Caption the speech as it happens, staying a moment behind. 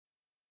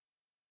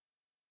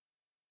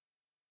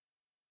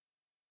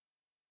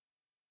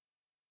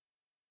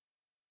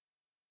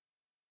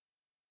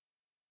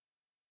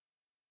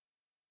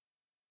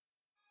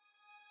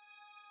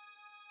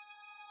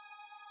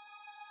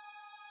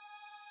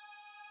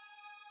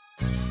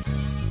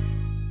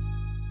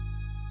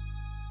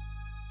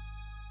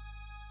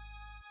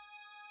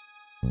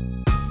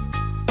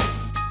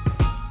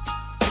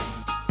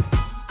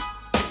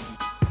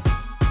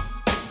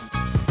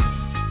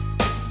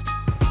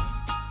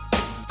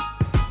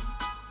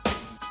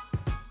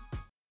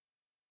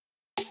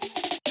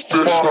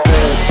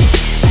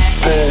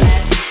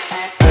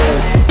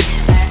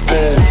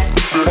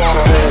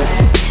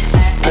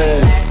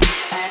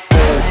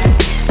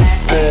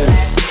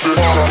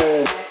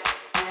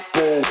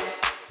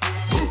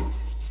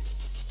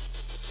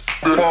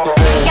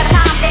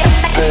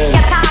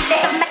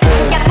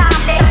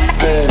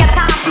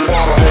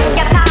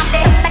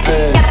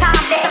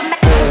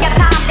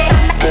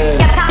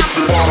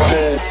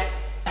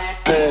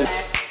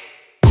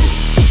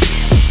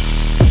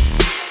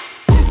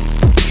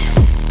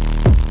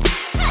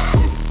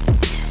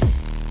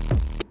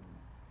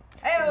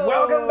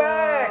Welcome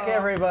back,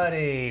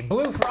 everybody.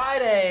 Blue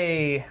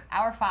Friday.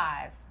 Hour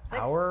 5.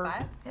 6,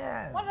 5?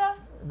 Yeah. One of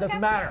those.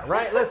 Doesn't matter,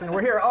 right? Listen,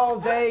 we're here all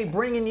day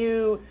bringing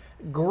you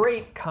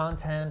great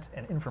content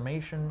and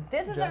information.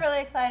 This is a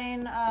really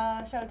exciting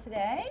show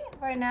today.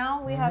 Right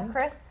now we have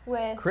Chris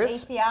with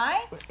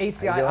ACI.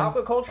 ACI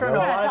Aquaculture. We're I know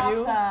a lot going of to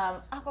you.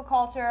 talk some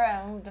aquaculture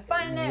and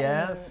defining it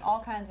and all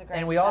kinds of great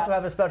And we stuff. also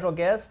have a special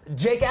guest.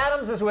 Jake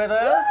Adams is with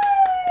us.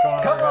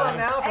 Come on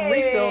now from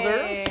Reef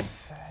Builders.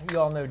 You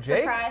all know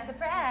Jake. Surprise,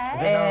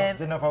 surprise.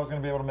 Didn't know if I was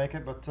going to be able to make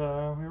it, but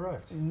we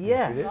arrived.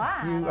 Yes,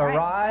 Wow, you all right.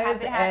 arrived, Happy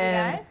to have you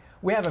and guys.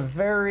 we have a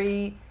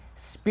very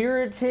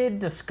spirited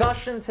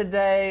discussion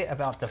today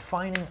about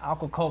defining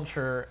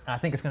aquaculture. And I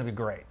think it's going to be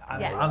great.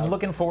 Yes. I'm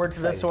looking forward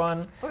to this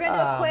one. We're going to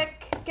do a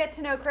quick get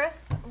to know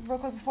Chris real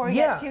quick before we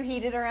get too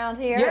heated around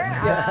here.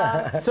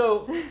 Yes.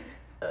 So,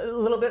 a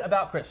little bit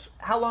about Chris.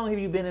 How long have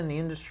you been in the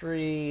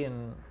industry,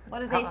 and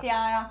what is ACI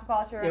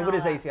Aquaculture? Yeah, what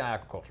is ACI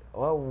Aquaculture?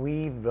 Well,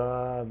 we've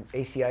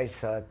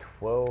ACI's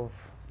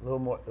 12, a little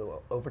more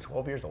over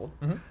 12 years old.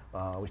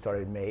 We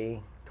started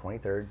May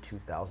 23rd,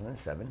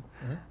 2007.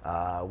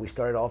 We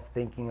started off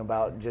thinking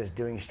about just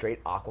doing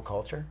straight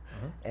aquaculture,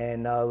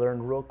 and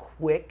learned real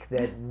quick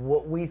that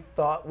what we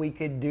thought we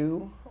could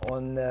do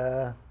on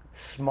the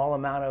small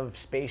amount of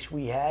space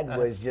we had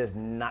was just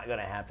not going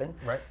to happen.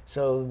 Right.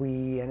 So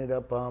we ended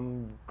up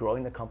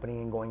growing the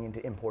company and going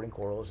into importing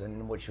corals,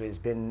 and which has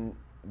been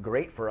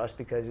great for us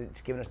because it's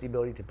given us the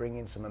ability to bring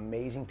in some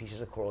amazing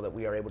pieces of coral that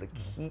we are able to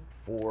keep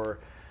for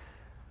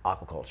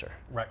aquaculture.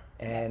 Right.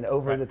 And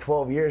over the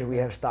 12 years, we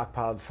have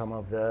stockpiled some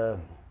of the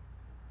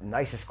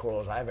nicest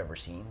corals I've ever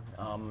seen.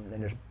 And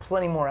there's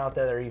plenty more out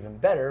there that are even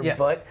better. Yes.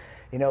 But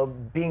you know,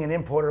 being an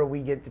importer, we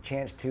get the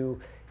chance to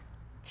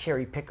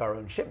cherry pick our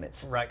own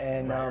shipments. Right.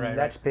 And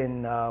that's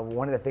been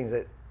one of the things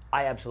that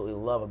I absolutely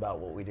love about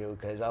what we do,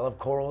 because I love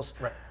corals.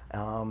 Right.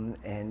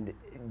 And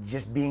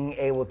just being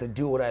able to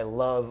do what I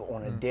love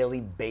on a daily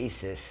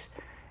basis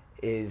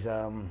is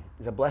a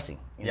blessing,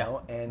 you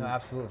know? And no,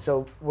 absolutely.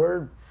 So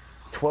we're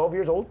 12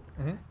 years old.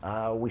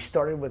 We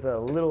started with a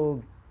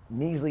little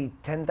measly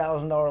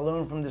 $10,000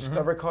 loan from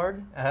Discover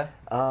Card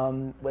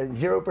with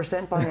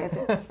 0%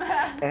 financing.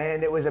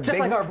 And it was a Just big,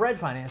 like our bread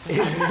financing.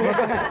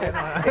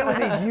 it was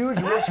a huge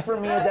risk for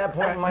me at that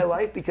point in my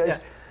life because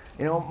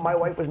you know, my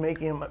wife was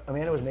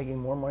Amanda was making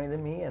more money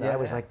than me, and I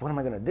was like, what am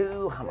I going to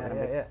do? How am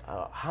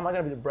I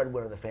going to be the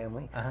breadwinner of the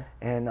family?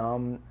 And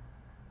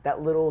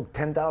that little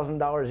 $10,000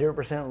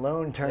 0%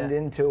 loan turned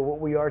into what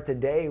we are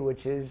today,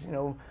 which is, you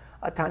know,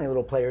 a tiny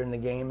little player in the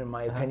game, in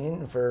my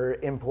opinion, for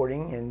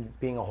importing and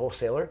being a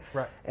wholesaler.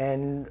 Right.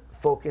 And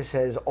focus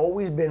has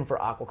always been for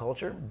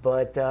aquaculture,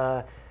 but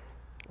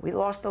we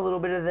lost a little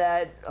bit of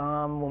that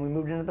when we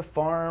moved into the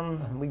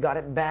farm. We got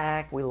it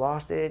back, we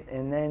lost it,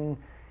 and then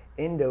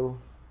Indo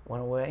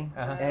went away.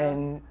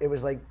 And it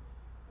was like,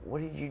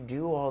 what did you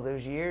do all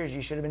those years?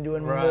 You should have been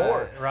doing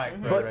more. Right.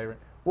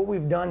 What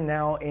we've done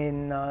now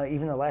in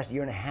even the last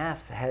year and a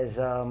half has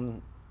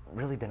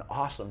really been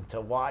awesome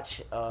to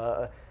watch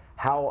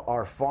how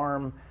our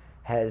farm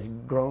has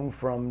grown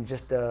from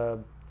just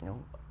you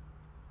know,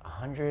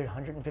 100,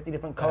 150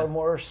 different color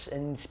morphs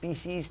and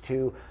species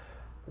to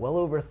well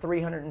over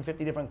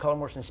 350 different color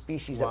morphs and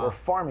species that we're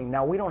farming.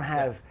 Now we don't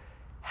have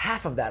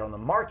half of that on the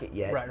market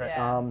yet.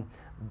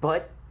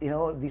 But you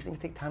know, these things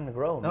take time to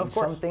grow. No, of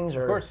course. Some things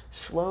are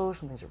slow,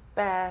 some things are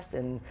fast,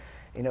 and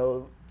you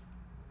know,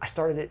 I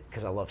started it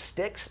because I love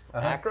sticks,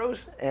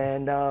 acros,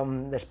 and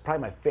that's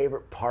probably my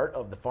favorite part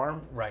of the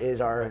farm is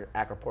our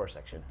acropora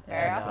section.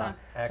 Very awesome.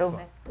 So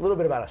a little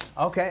bit about us.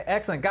 Okay,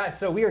 excellent. Guys,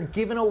 so we are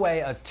giving away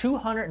a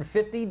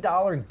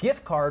 $250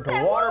 gift card to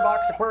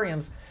Waterbox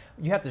Aquariums.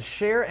 You have to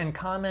share and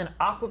comment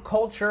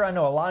aquaculture. I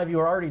know a lot of you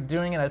are already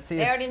doing it. I see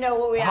they already know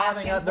what we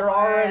asking for. They're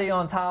already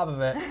on top of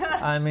it.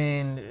 I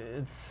mean,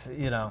 it's,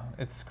 you know,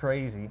 it's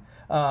crazy.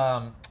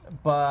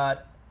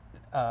 But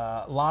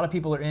a lot of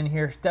people are in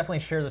here. Definitely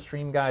share the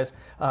stream, guys.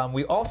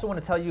 We also want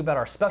to tell you about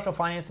our special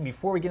financing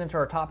before we get into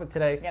our topic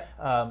today.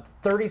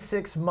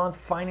 36-month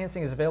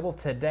financing is available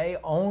today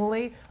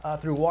only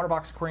through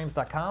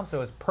waterboxaquariums.com.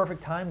 So it's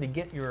perfect time to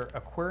get your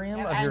aquarium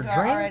of your dreams.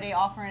 And we're already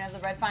offering as a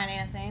bread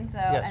financing. So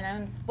and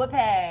then split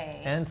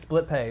pay. And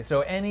split pay.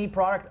 So any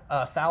product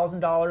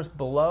 $1,000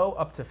 below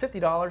up to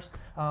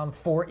 $50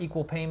 for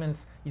equal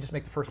payments. You just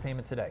make the first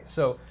payment today.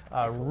 So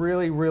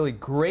really, really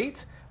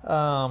great.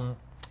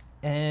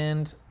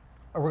 And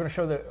we're going to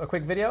show a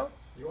quick video.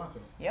 You want to?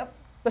 Yep.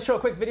 Let's show a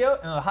quick video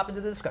and I'll hop into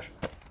the discussion.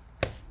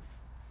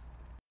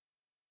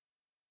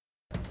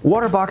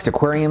 Waterbox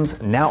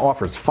Aquariums now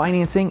offers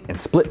financing and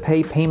split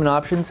pay payment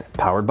options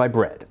powered by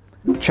Bread.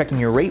 Checking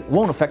your rate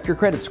won't affect your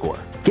credit score.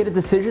 Get a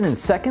decision in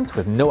seconds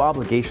with no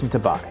obligation to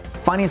buy.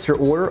 Finance your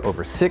order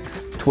over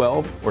 6,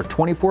 12, or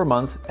 24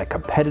 months at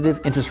competitive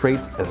interest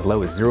rates as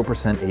low as 0%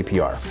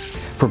 APR.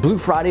 For Blue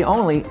Friday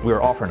only, we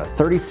are offering a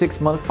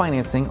 36-month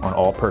financing on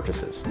all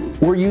purchases.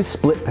 Or use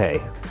Split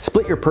Pay.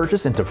 Split your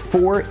purchase into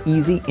 4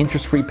 easy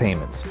interest-free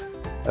payments.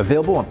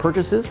 Available on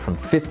purchases from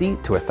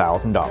 $50 to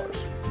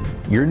 $1,000.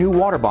 Your new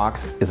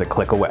Waterbox is a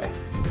click away.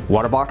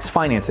 Waterbox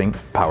financing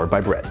powered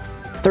by Bread.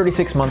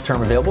 36-month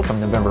term available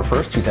from November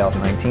 1st,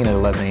 2019 at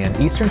 11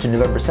 a.m. Eastern to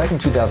November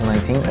 2nd,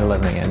 2019 at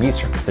 11 a.m.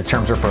 Eastern. The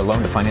terms are for a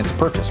loan to finance a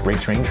purchase.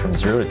 Rates range from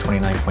 0 to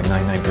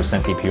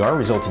 29.99% APR,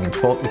 resulting in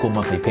 12 equal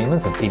monthly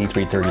payments of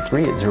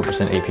 $83.33 at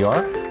 0%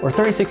 APR, or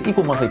 36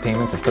 equal monthly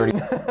payments of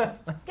 $30.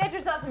 Get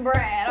yourself some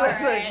bread, all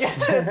right. Get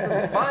you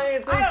some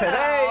financing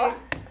today.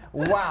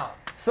 Wow.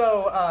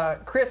 So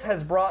Chris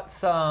has brought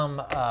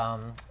some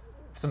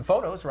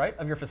photos, right,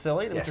 of your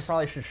facility, which you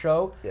probably should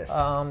show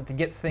to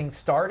get things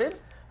started.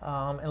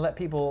 And let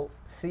people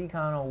see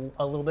kind of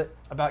a little bit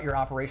about your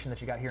operation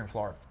that you got here in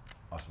Florida.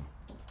 Awesome.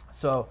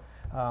 So,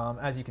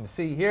 as you can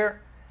see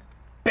here,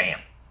 bam!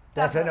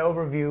 That's an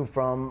overview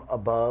from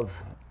above.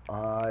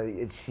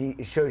 It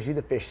shows you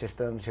the fish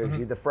system, shows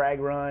you the frag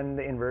run,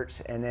 the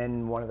inverts, and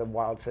then one of the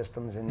wild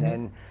systems. And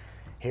then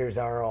here's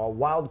our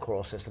wild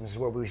coral system. This is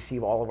where we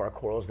receive all of our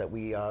corals that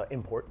we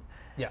import.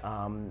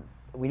 Yeah.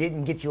 We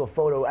didn't get you a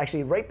photo.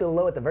 Actually, right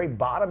below at the very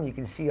bottom, you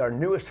can see our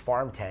newest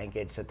farm tank.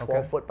 It's a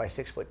 12-foot by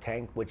 6-foot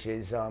tank, which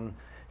is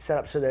set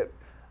up so that,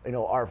 you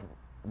know, our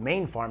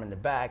main farm in the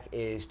back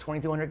is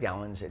 2,200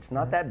 gallons. It's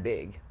not that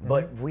big,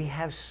 but we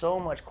have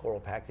so much coral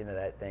packed into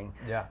that thing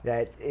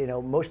that, you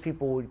know, most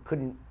people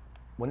couldn't.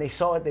 When they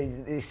saw it,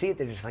 they see it,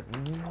 they're just like,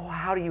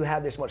 how do you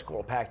have this much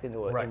coral packed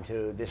into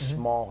into this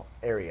small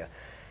area?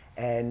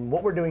 And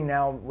what we're doing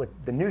now with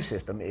the new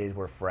system is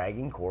we're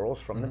fragging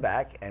corals from the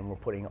back, and we're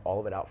putting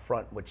all of it out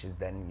front, which is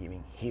then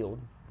getting healed,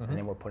 and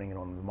then we're putting it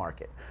on the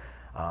market.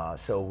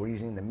 So we're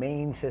using the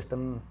main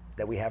system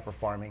that we have for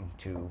farming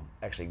to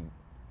actually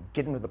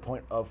get into the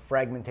point of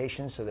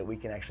fragmentation, so that we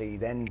can actually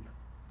then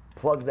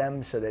plug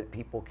them, so that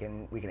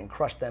we can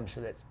encrust them, so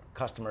that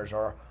customers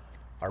are.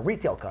 Our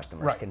retail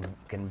customers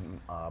can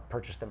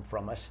purchase them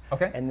from us,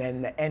 and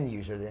then the end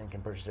user then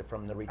can purchase it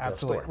from the retail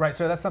store. Right,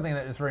 so that's something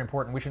that is very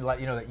important. We should let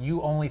you know that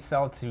you only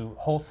sell to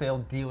wholesale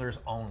dealers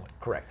only.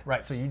 Correct.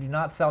 Right, so you do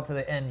not sell to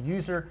the end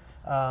user,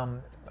 the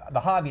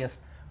hobbyist,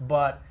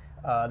 but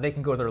they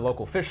can go to their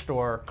local fish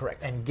store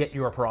and get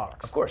your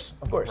products. Of course,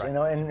 you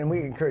know, and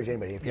we encourage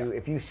anybody,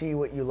 if you see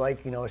what you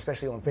like, you know,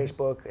 especially on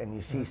Facebook, and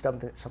you see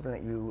something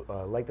that you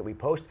like that we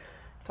post,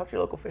 talk to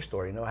your local fish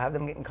store, you know, have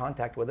them get in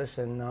contact with us,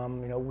 and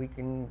you know, we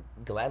can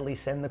gladly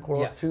send the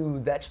corals to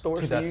that store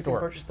so you can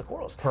purchase the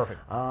corals. Perfect.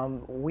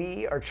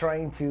 We are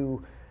trying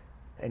to,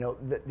 you know,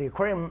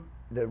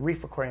 the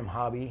reef aquarium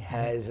hobby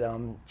has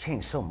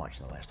changed so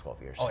much in the last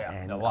 12 years. Oh yeah,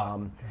 and a lot.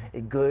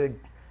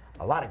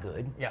 A lot of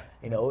good. Yeah.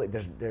 You know,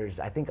 there's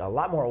I think a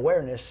lot more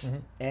awareness,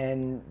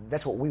 and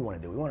that's what we want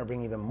to do. We want to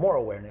bring even more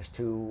awareness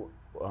to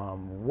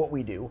what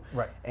we do,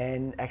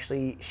 and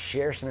actually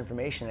share some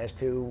information as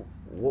to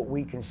what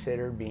we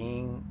consider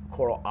being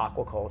coral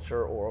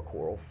aquaculture or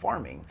coral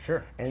farming.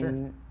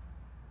 And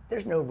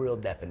there's no real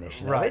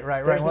definition of it.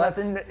 There's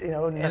nothing, you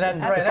know. And that's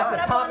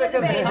the topic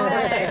of the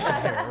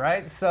conversation here,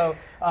 right? So,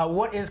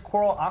 what is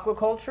coral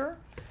aquaculture?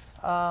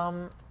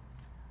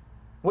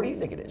 What do you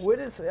think it is? What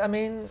is? I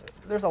mean,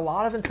 there's a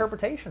lot of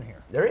interpretation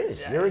here. There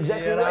is. You're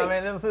exactly right.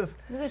 I mean, this is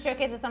a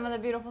showcase of some of the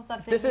beautiful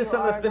stuff. This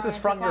is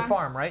from your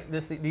farm, right?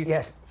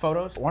 These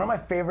photos. One of my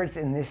favorites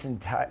in this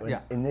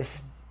in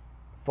this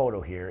photo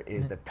here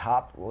is the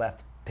top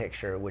left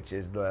picture, which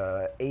is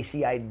the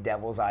ACI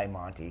Devil's Eye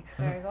Monty.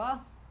 There you go.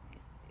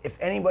 If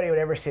anybody would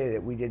ever say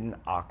that we didn't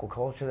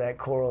aquaculture that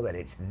coral, that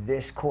it's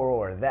this coral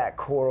or that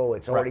coral,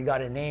 it's already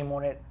got a name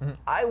on it,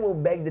 I will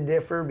beg to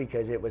differ,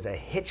 because it was a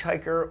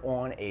hitchhiker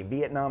on a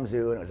Vietnam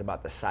zoo, and it was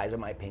about the size of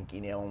my pinky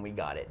nail when we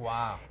got it.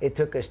 Wow. It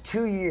took us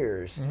 2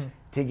 years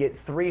to get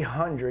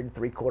 300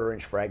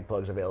 3/4-inch frag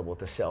plugs available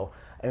to sell.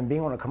 And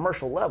being on a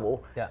commercial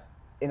level,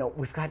 you know,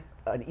 we've got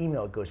an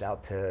email that goes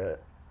out to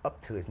up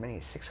to as many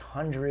as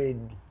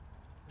 600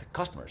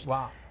 customers.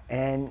 Wow.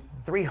 And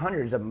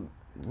 300 is a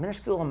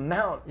minuscule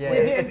amount.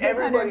 If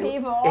everybody,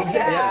 people.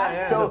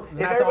 Exactly. So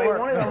if everybody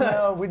wanted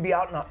them, we'd be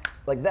out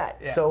like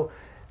that. So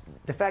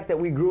the fact that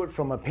we grew it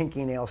from a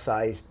pinky nail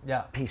size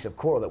piece of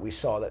coral that we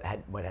saw that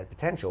had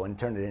potential, and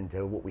turned it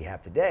into what we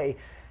have today,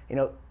 you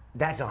know,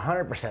 that's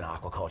 100%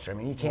 aquaculture. I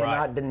mean, you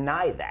cannot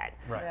deny that.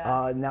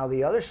 Now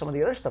some of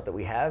the other stuff that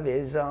we have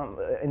is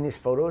in these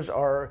photos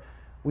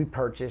we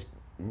purchased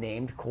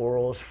named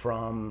corals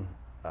from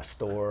a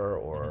store,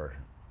 or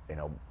you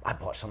know, I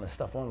bought some of the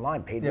stuff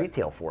online, paid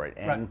retail for it,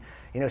 and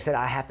you know, said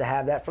I have to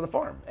have that for the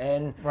farm.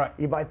 And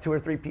you buy 2 or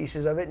 3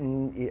 pieces of it,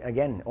 and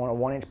again, on a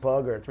 1-inch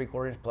plug or a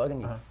 3/4-inch plug,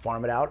 and you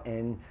farm it out,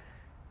 and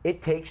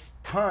it takes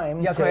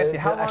time. Yeah, so I ask you,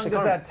 how long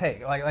does that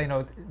take? Like, you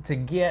know, to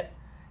get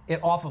it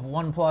off of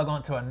one plug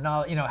onto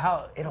another? You know,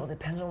 how? It all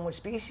depends on what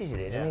species it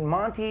is. Yeah. I mean,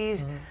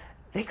 Montes,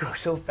 they grow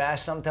so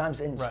fast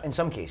sometimes in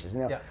some cases.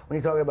 Now, when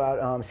you talk about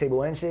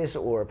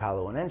Saboensis or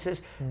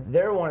Paloensis,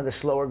 they're one of the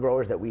slower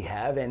growers that we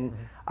have, and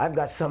I've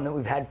got some that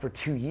we've had for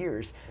 2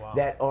 years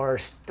that are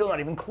still not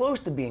even close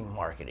to being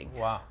marketing.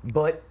 Wow.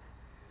 But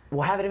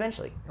we'll have it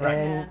eventually. Right.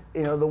 And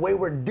you know, the way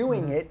we're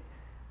doing it,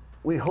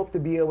 we hope to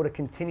be able to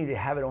continue to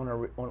have it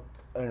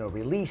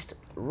released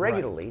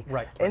regularly.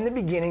 Right. In the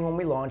beginning when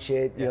we launch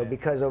it, you know,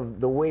 because of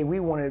the way we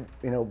want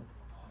to, you know,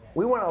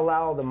 we want to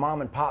allow the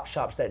mom and pop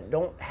shops that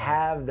don't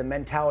have the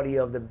mentality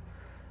of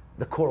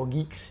the coral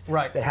geeks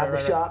that have the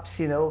shops,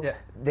 you know,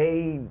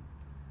 they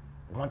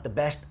want the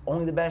best,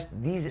 only the best.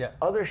 These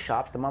other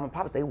shops, the mom and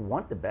pops, they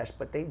want the best,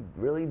 but they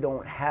really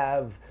don't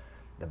have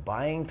the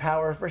buying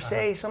power for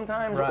say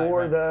sometimes,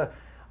 or the,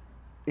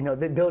 you know,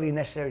 the ability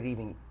necessary to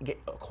even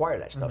acquire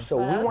that stuff. So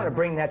we want to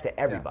bring that to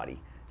everybody.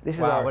 This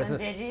is our, what is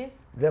this? Digis?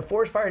 The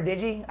Forest Fire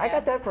Digi. I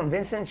got that from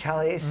Vincent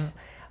Chales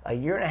a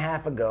year and a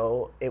half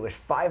ago. It was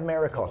 5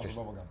 maricultures.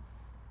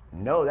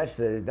 No, that's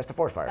the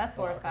Forest Fire. That's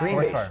Forest Fire. Green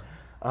Forest base.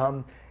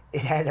 Fire.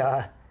 It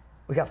had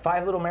we got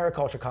 5 little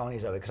mariculture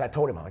colonies of it because I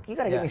told him, I'm like, you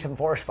got to get me some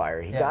Forest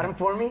Fire. He got them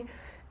for me,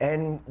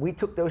 and we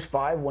took those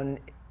 5 when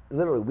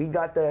literally we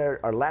got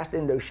our last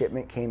Indo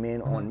shipment came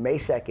in on May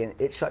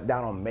 2nd. It shut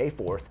down on May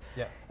 4th,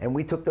 and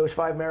we took those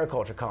 5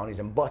 mariculture colonies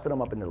and busted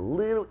them up into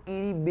little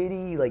itty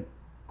bitty like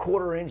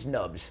 1/4-inch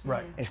nubs,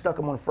 and stuck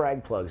them on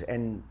frag plugs,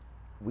 and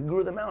we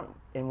grew them out,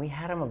 and we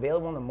had them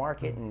available on the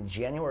market in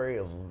January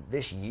of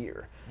this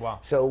year. Wow.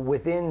 So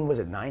within, was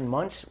it 9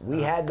 months,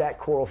 we had that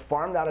coral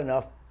farmed out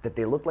enough that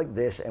they looked like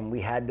this, and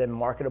we had them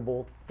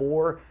marketable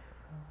for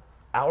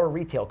our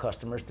retail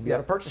customers to be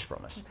able to purchase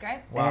from us. That's great.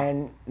 Wow.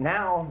 And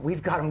now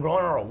we've got them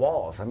growing on our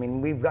walls. I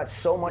mean, we've got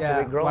so much of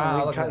it growing,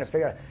 we're trying to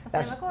figure out.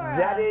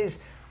 That is,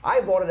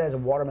 I bought it as a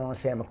watermelon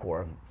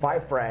Samacora,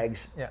 5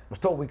 frags. Was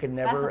told we could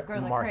never That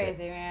grows like market.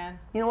 crazy, man.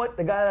 You know what?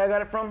 The guy that I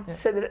got it from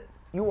said that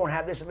you won't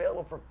have this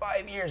available for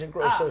 5 years. It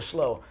grows so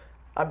slow.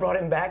 I brought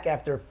him back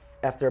after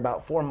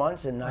about 4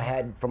 months, and I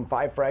had from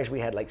 5 frags, we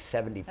had like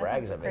 70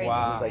 frags of it.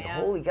 Wow. It was like,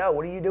 holy cow,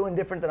 what are you doing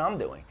different than I'm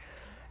doing?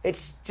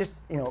 It's just,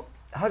 you know,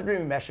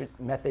 husbandry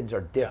methods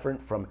are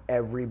different from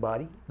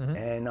everybody,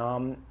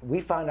 and we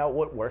find out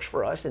what works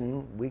for us,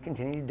 and we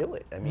continue to do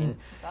it. I mean,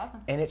 That's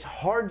awesome. and it's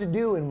hard to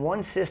do in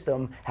one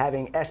system,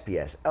 having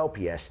SPS,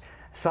 LPS,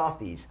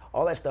 softies,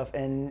 all that stuff.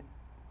 And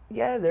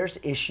yeah, there's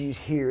issues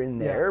here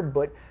and there,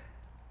 but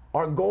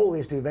our goal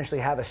is to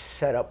eventually have a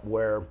setup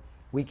where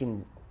we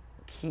can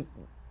keep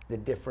the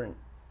different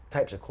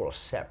types of corals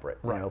separate,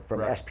 you know, from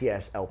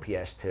SPS,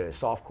 LPS to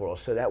soft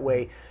corals. So that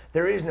way,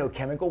 there is no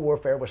chemical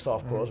warfare with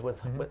soft corals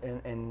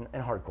and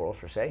hard corals,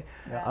 per se.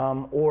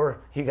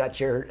 Or you got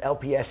your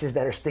LPSs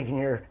that are stinking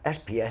your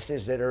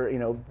SPSs that are, you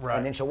know,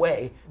 an inch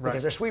away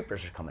because their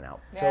sweepers are coming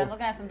out. Yeah, So I'm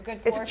looking at some good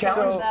it's a forest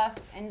challenge. stuff.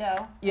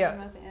 Indo. Yeah.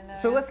 Mostly Indo,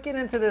 So let's get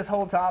into this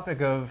whole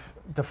topic of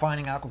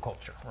defining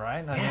aquaculture,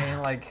 right? I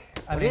mean, like,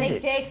 What is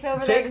it? Jake's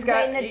over Jake's there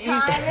got, waiting to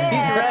he's chime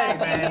in. ready,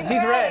 man.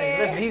 He's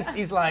ready. ready.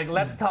 He's like,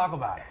 let's talk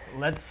about it.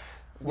 Let's.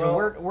 Well,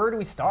 where do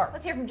we start?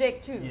 Let's hear from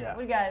Jake too. Yeah. What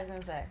are you guys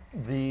gonna say?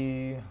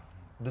 The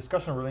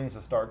discussion really needs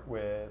to start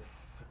with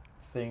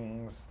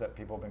things that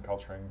people have been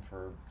culturing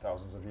for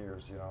thousands of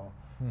years, you know.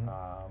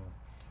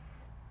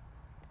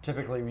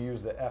 Typically we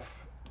use the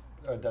F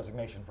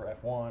designation for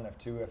F1,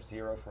 F2,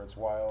 F0 for its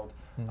wild,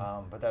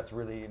 but that's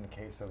really in the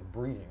case of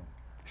breeding.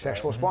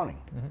 Sexual spawning.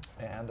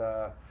 And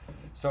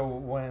so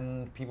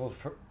when people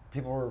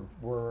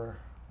were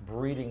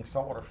breeding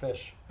saltwater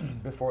fish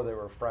before they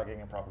were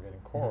fragging and propagating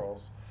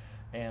corals,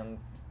 and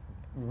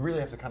we really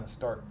have to kind of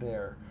start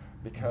there,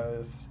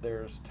 because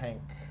there's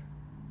tank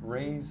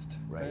raised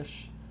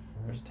fish,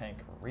 there's tank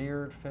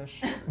reared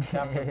fish,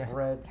 captive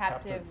bred,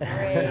 Captive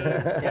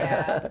raised,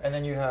 yeah. and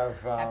then you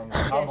have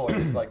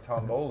tomboys like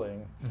Tom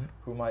Bowling,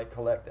 who might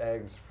collect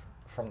eggs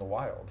from the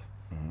wild,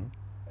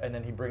 and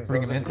then he brings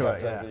those them into into it,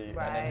 captivity,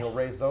 and then he'll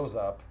raise those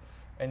up.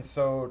 And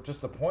so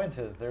just the point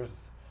is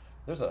there's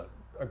a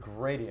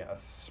gradient, a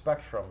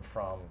spectrum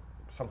from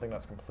something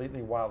that's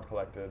completely wild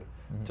collected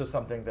to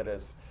something that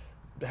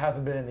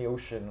hasn't been in the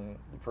ocean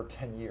for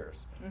 10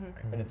 years.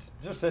 And it's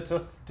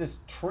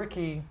just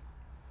tricky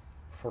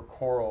for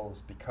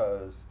corals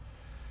because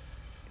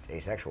It's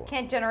asexual.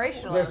 Can't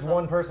generationalize. there's them.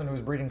 one person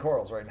who's breeding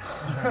corals right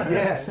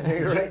now.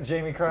 You're right.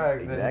 Jamie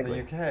Craggs Exactly.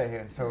 in the UK.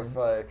 And so it's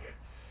like,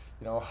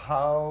 you know,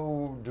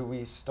 how do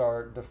we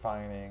start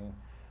defining,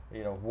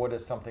 you know, what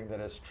is something that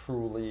is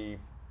truly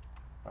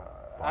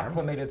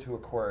acclimated to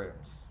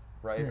aquariums,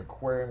 right?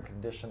 Aquarium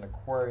conditioned,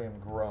 aquarium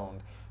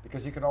grown,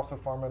 because you can also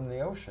farm them in the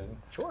ocean.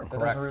 Sure. That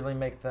doesn't really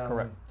make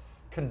them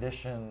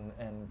condition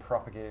and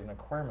propagate an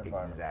aquarium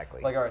environment.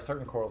 Exactly. Like, all right,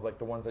 certain corals, like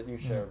the ones that you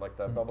showed, like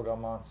the bubblegum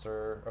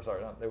monster, or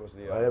sorry, it was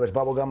the There was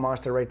Bubblegum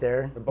Monster right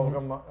there. the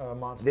bubblegum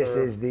monster. This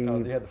is the-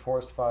 you had the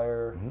forest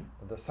fire,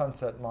 the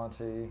sunset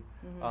monty.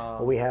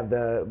 Well, we have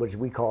which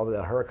we call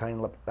the Hurricane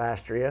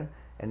Lepastria,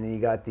 and then you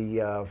got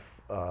the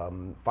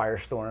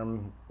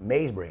Firestorm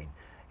Maze Brain.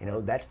 You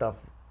know, that stuff,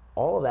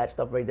 all of that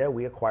stuff right there,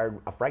 we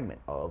acquired a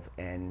fragment of,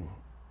 and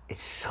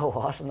it's so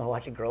awesome to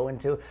watch it grow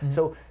into.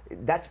 So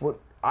that's what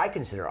I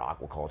consider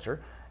aquaculture,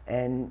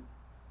 and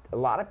a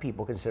lot of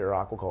people consider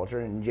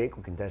aquaculture, and Jake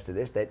will contest to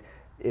this, that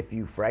if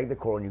you frag the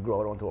coral and you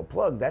grow it onto a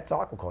plug, that's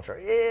aquaculture.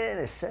 In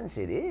a sense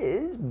it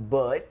is,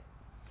 but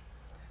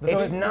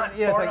it's not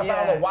far enough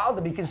out of the wild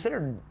to be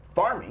considered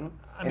farming.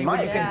 I mean,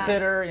 when you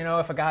consider,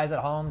 if a guy's at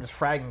home just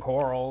fragging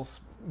corals,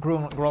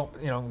 gluing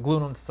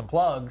them to some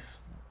plugs,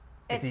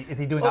 is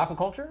he doing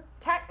aquaculture?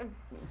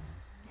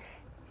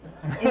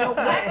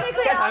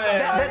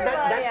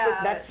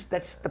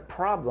 That's the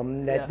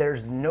problem, that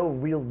there's no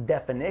real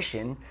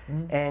definition,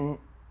 and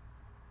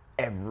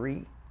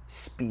every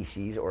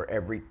species or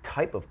every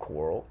type of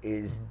coral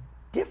is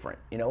different.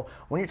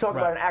 When you talk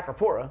about an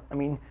acropora, I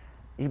mean,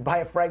 you buy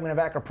a fragment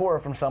of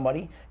acropora from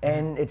somebody,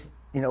 and it's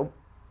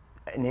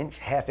an inch,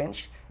 half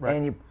inch,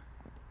 and you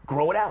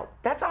grow it out.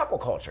 That's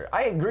aquaculture.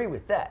 I agree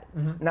with that.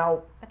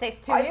 Now, it takes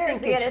 2 years to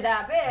get it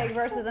that big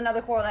versus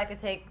another coral that could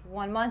take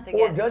 1 month to get.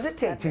 Or does it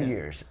take 2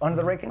 years under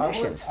the right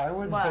conditions? I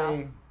would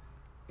say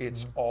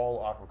it's all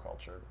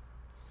aquaculture.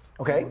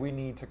 Okay. We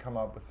need to come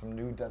up with some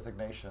new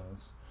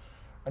designations.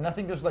 And I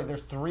think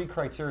there's 3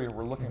 criteria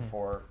we're looking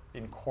for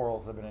in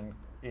corals that have been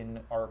in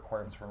our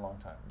aquariums for a long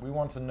time. We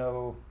want to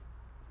know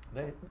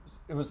that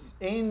it was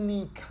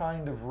any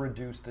kind of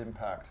reduced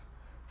impact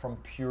from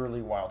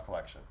purely wild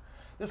collection.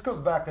 This goes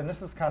back, and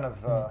this is kind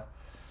of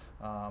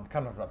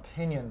an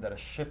opinion that has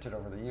shifted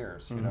over the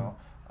years.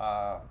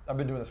 I've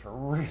been doing this for a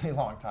really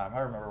long time. I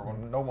remember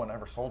when no one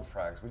ever sold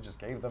frags. We just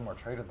gave them or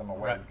traded them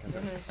away because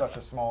it was such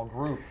a small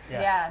group.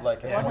 Yes.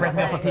 Like if Bring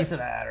me a piece of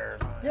that, or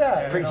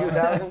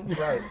Pre-2000,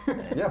 right?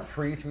 Yeah,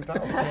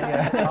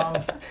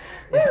 pre-2000.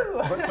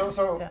 But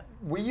so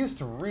we used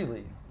to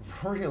really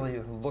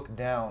look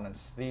down and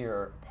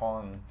steer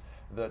upon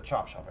the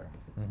chop shopping,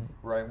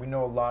 right? We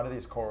know a lot of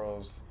these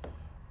corals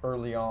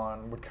early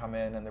on would come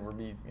in and they would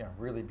be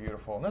really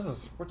beautiful. And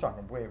we're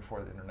talking way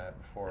before the internet,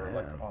 before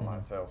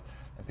online sales.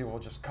 And people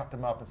would just cut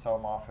them up and sell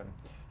them off, and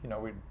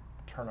we'd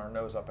turn our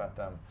nose up at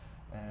them.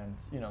 And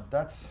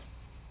that's,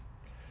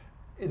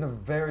 in the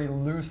very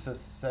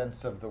loosest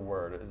sense of the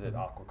word, is it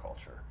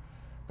aquaculture.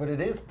 But it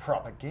is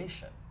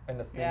propagation. And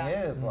the thing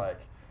is,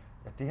 like,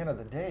 at the end of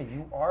the day,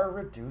 you are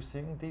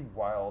reducing the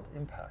wild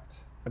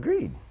impact.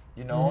 Agreed.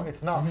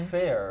 It's not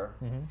fair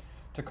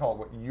to call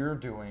what you're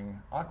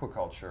doing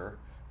aquaculture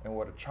and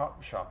what a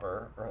chop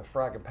shopper or a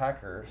frag and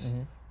packers,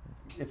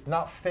 it's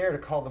not fair to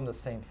call them the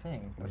same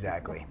thing.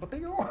 Exactly. But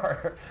they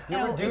are.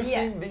 You're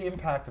reducing the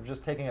impact of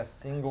just taking a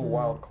single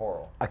wild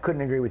coral. I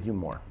couldn't agree with you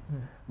more.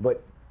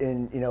 But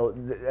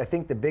I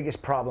think the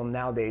biggest problem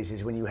nowadays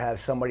is when you have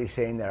somebody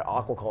saying they're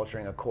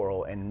aquaculturing a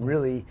coral, and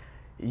really,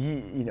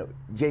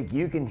 Jake,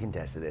 you can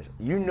contest to this.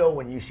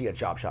 When you see a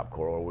chop shop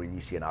coral or when you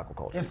see an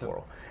aquaculture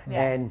coral.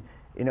 And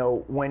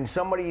when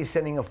somebody is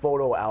sending a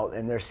photo out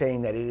and they're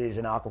saying that it is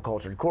an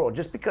aquacultured coral,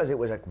 just because it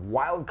was a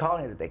wild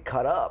colony that they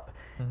cut up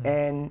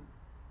and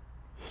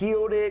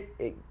healed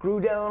it grew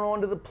down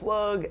onto the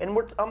plug, and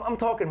I'm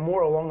talking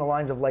more along the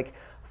lines of like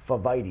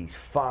Favites,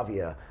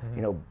 Favia,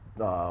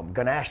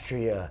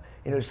 Gonastria,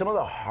 some of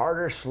the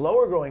harder,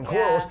 slower growing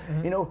corals,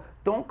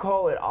 don't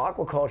call it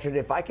aquaculture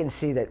if I can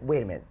see that,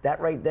 wait a minute, that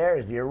right there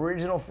is the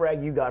original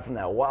frag you got from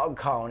that wild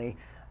colony.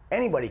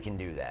 Anybody can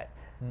do that.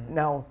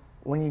 Now,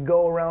 when you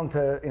go around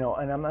to,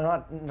 and I'm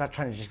not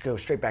trying to just go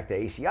straight back to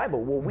ACI, but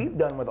what we've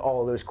done with all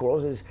of those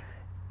corals is,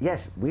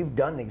 yes, we've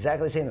done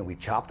exactly the same thing. We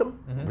chopped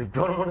them, we've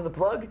thrown them onto the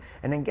plug,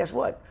 and then guess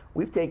what?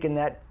 We've taken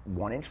that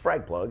 1-inch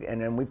frag plug, and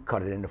then we've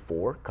cut it into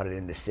 4, cut it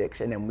into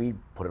 6, and then we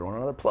put it on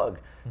another plug.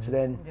 So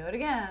then, do it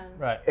again.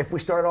 Right. If we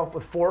start off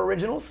with 4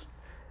 originals,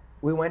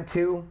 we went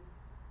to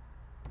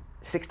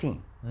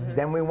 16.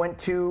 Then we went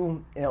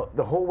to,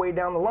 the whole way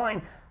down the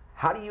line.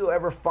 How do you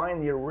ever find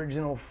the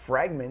original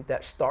fragment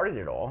that started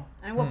it all?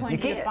 And at what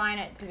point do you define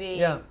it to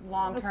be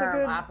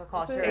long-term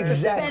aquaculture?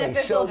 Exactly.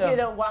 Beneficial to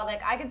the wild.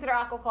 Like, I consider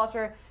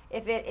aquaculture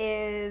if it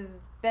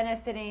is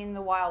benefiting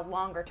the wild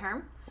longer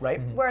term.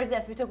 Right. Whereas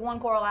this, we took 1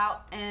 coral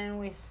out and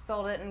we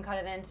sold it and cut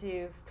it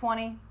into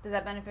 20. Does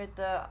that benefit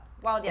the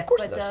wild? Yes. Of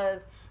course but it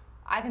does.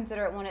 I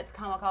consider it when it's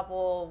come a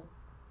couple.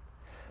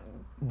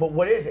 But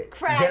what is it?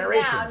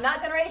 Generations. Down. Not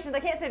generations.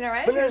 I can't say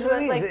generations.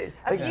 But like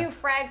a few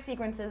frag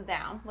sequences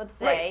down. Let's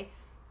say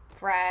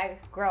frag,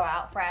 grow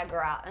out,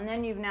 and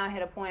then you've now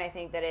hit a point. I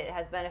think that it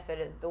has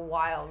benefited the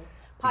wild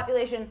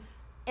population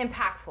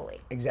impactfully.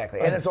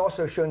 Exactly, and it's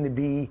also shown to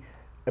be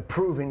a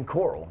proven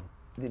coral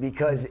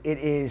because it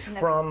is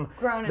from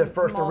the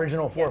first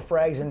original 4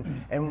 frags, and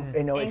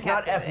it's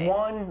not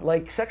F1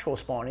 like sexual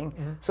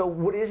spawning. So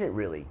what is it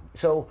really?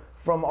 So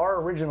from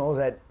our originals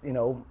at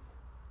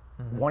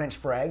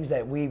 1-inch frags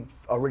that we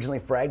originally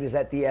fragged is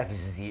at the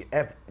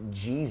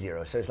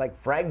FG0. So it's like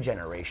frag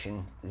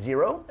generation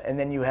 0, and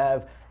then you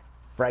have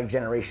frag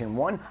generation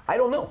 1. I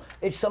don't know.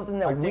 It's something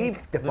that we've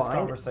defined. This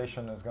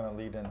conversation is going to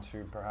lead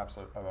into perhaps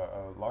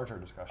a larger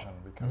discussion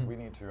because we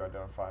need to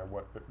identify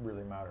what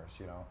really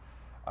matters.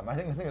 I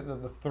think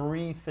the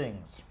 3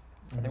 things.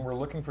 I think we're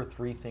looking for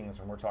 3 things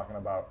when we're talking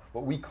about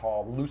what we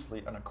call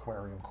loosely an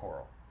aquarium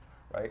coral.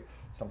 right?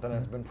 Something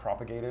that's been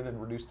propagated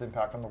and reduced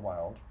impact on the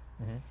wild.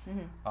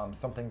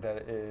 Something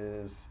that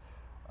is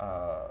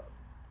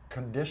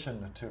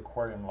conditioned to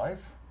aquarium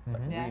life.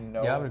 Like Yeah. we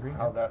know Yeah, I would agree,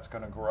 how that's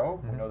going to grow.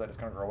 We know that it's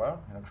going to grow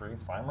out. You know, green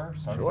slimer,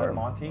 sunset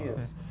Monty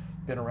has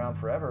been around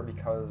forever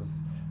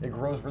because it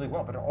grows really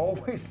well, but it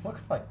always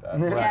looks like that.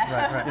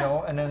 Right. You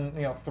know, and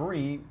then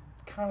 3,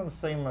 kind of the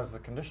same as the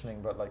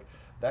conditioning, but like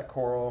that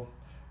coral,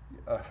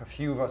 a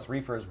few of us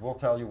reefers will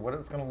tell you what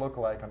it's going to look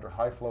like under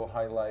high flow,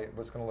 high light,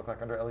 what it's going to look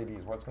like under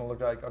LEDs, what it's going to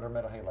look like under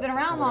meta halides. It's been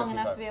around long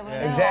enough to be able to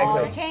know Exactly.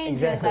 all the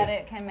changes that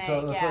it can make.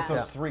 So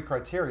those 3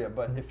 criteria,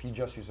 but if you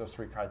just use those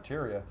 3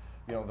 criteria,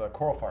 you know, the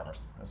coral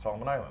farmers in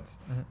Solomon Islands,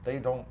 they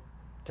don't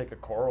take a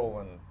coral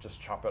and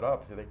just chop it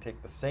up. They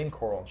take the same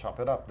coral and chop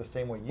it up the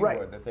same way you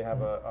would. If they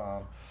have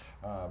a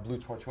blue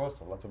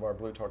tortuosa, lots of our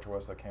blue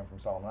tortuosa came from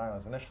Solomon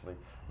Islands initially.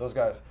 Those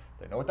guys,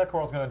 they know what that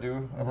coral's going to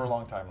do over a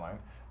long timeline.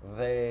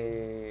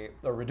 They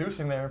are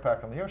reducing their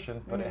impact on the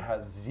ocean, but it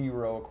has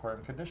 0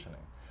 aquarium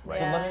conditioning. So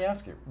let me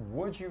ask you,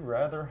 would you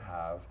rather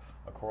have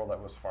a coral that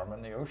was farmed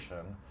in the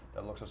ocean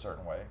that looks a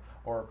certain way,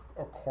 or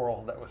a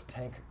coral that was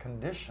tank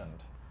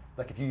conditioned?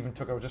 Like if you even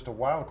took just a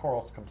wild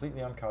coral,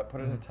 completely uncut, put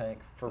it in a tank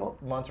for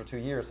months or 2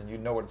 years, and you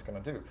know what it's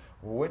going to do.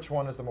 Which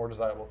one is the more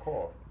desirable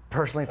coral?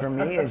 Personally, for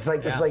me, it's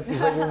like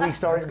when we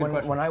started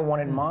when I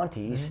wanted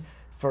Monty's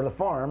for the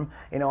farm.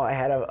 You know, I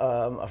had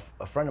a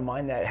friend of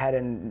mine that had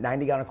a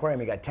 90-gallon aquarium.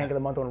 He got Tank of the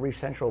Month on Reef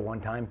Central one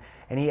time,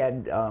 and he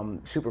had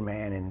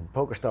Superman and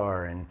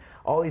PokerStar and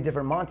all these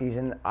different Monty's,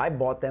 and I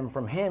bought them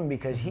from him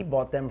because he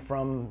bought them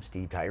from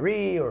Steve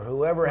Tyree or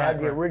whoever had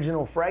the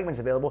original fragments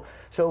available.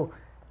 So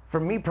for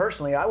me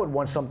personally, I would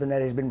want something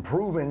that has been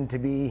proven to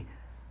be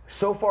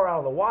so far out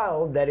of the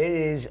wild that it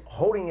is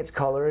holding its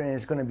color and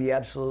it's going to be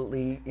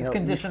absolutely, It's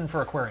conditioned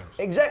for aquariums.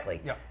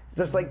 Exactly. Yeah. It's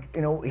just like,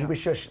 you know, we were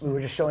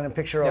just showing a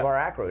picture of our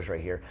acros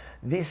right here.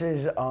 This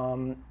is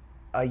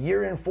a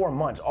year and 4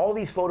 months. All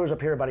these photos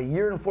up here about a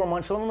year and 4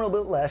 months, some of them a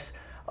little bit less.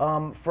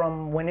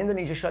 From when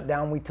Indonesia shut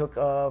down, we took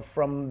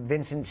from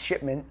Vincent's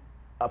shipment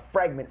a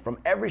fragment from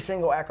every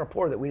single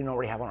acropore that we didn't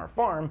already have on our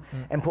farm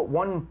and put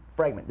one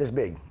fragment this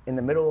big in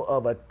the middle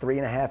of a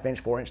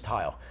 3.5-inch, 4-inch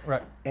tile.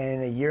 Right.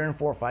 And in a year and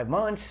 4 or 5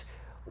 months,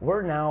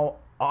 we're now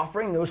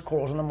offering those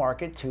corals on the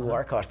market to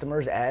our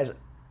customers as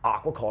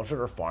aquaculture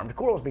or farmed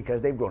corals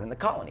because they've grown in the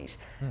colonies.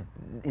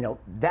 You know,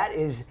 that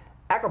is,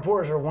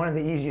 acropores are one of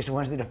the easiest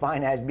ones to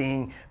define as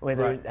being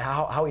whether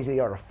how easy they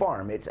are to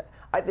farm.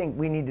 I think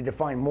we need to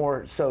define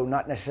more so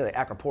not necessarily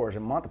acropores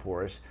and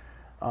montipores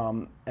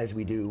as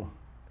we do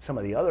some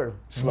of the other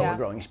slower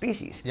growing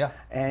species. Yeah.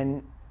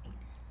 And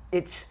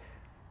it's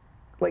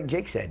like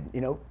Jake said, you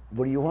know,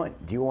 what do you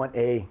want? Do you want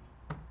a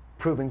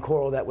proven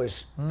coral that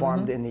was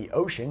farmed in the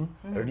ocean,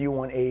 or do you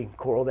want a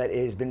coral that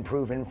has been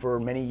proven for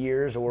many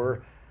years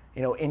or,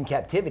 you know, in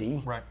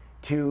captivity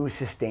to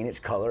sustain its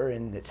color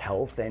and its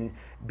health and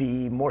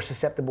be more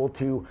susceptible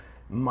to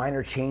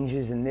minor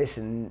changes in this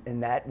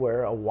and that,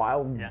 where a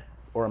wild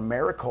or a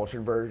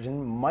maricultured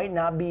version might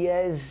not be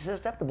as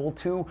susceptible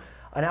to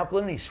an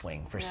alkalinity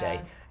swing, per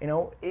se. You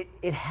know,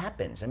 it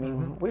happens. I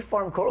mean, we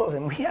farm corals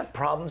and we have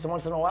problems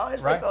once in a while.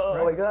 It's like,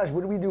 oh my gosh,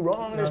 what did we do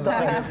wrong this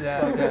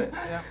time?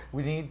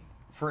 We need,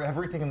 for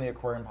everything in the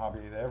aquarium hobby,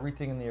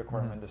 everything in the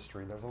aquarium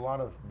industry, there's a lot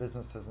of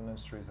businesses and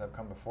industries that have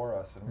come before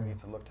us, and we need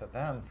to look to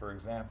them for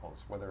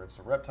examples, whether it's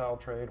the reptile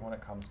trade when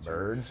it comes to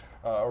birds,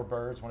 or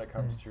birds when it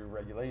comes to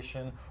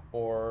regulation,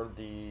 or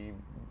the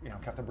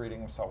captive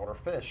breeding of saltwater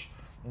fish.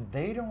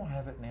 They don't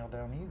have it nailed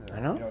down either. I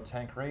know. You know,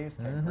 tank raised,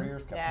 tank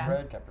reared, captive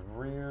bred, captive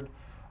reared.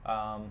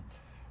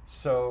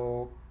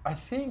 So I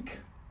think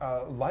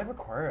live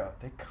aquaria,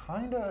 they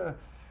kind of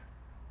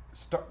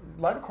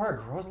live aquaria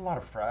grows a lot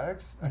of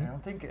frags, and I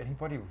don't think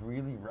anybody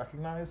really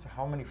recognized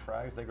how many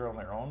frags they grow on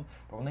their own.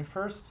 But when they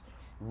first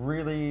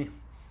really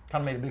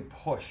kind of made a big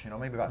push, you know,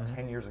 maybe about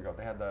 10 years ago,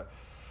 they had the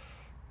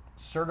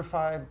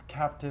certified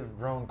captive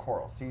grown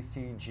coral,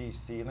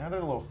 CCGC, and they had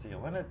their little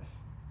seal in it.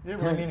 It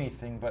didn't really mean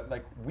anything, but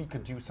like we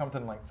could do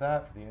something like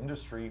that for the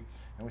industry,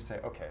 and we say,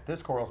 okay,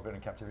 this coral's been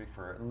in captivity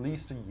for at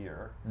least a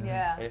year.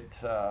 It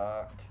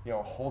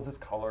holds its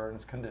color and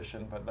its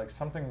condition, but like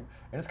something,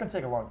 and it's going to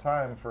take a long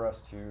time for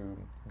us to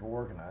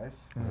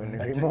organize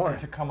and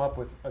to come up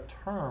with a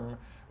term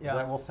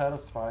that will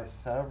satisfy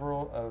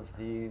several of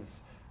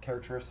these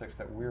characteristics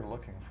that we're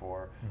looking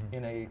for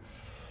in a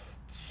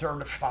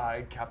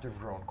certified captive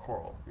grown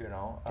coral. You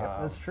know,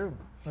 that's true.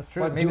 That's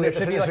true. But maybe do we have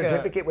to send a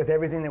certificate with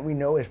everything that we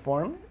know is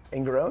formed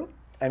and grown?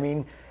 I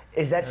mean,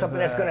 is that something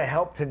that's going to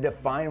help to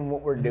define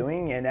what we're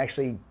doing and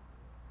actually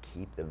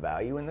keep the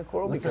value in the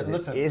coral? Because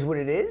it is what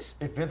it is?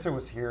 If Vincent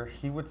was here,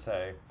 he would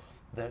say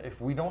that if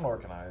we don't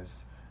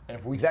organize and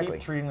if we keep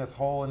treating this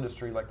whole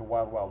industry like the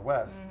Wild Wild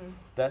West,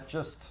 that's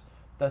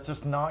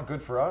just not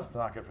good for us,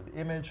 not good for the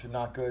image,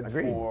 not good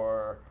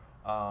for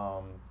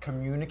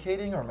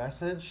communicating our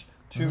message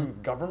to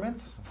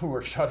governments who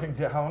are shutting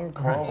down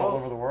corals all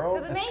over the world.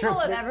 Because the main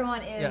goal of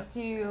everyone is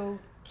to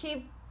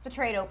keep the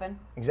trade open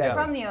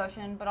from the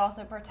ocean, but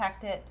also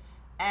protect it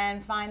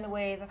and find the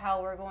ways of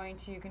how we're going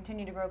to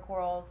continue to grow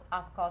corals,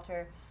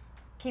 aquaculture,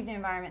 keep the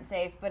environment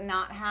safe, but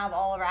not have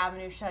all of our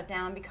avenues shut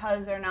down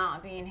because they're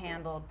not being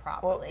handled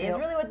properly. It's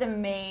really what the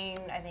main,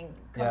 I think,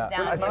 comes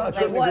down to. It's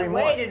like what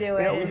way to do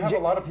it. We have a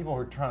lot of people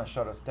who are trying to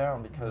shut us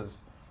down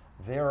because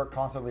they are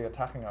constantly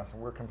attacking us,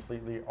 and we're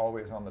completely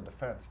always on the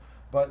defense.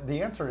 But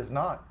the answer is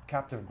not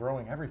captive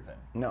growing everything,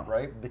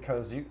 right?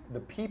 Because the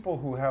people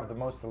who have the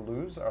most to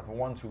lose are the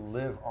ones who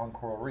live on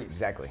coral reefs.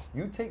 Exactly.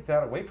 You take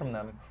that away from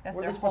them, what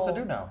are they supposed to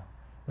do now?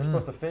 They're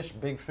supposed to fish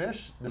big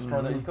fish,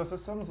 destroy their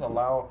ecosystems,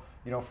 allow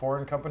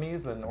foreign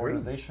companies and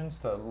organizations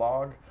to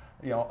log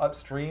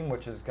upstream,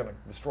 which is going to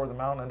destroy the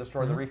mountain and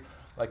destroy the reef.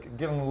 Like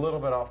getting a little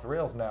bit off the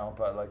rails now,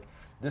 but like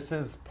this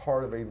is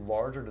part of a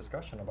larger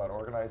discussion about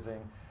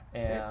organizing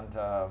and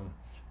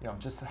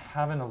just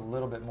having a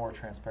little bit more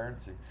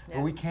transparency.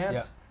 But we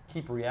can't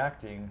keep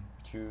reacting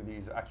to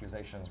these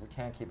accusations. We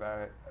can't keep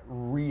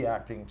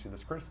reacting to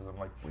this criticism.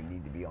 Like we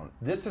need to be on.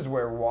 This is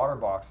where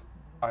Waterbox.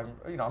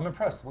 I'm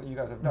impressed with what you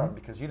guys have done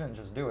because you didn't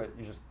just do it.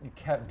 You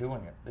kept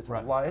doing it. It's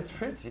a lot. It's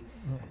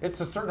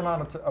a certain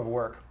amount of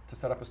work to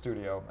set up a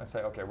studio and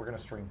say, okay, we're going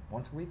to stream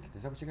once a week.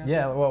 Is that what you guys do?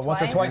 Yeah, well,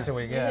 once or twice a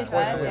week. Yeah,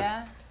 twice a week.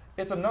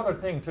 It's another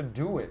thing to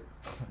do it.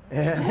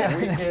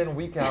 Week in,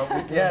 week out.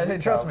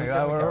 Trust me,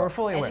 we're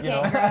fully aware.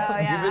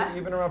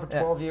 You've been around for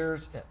 12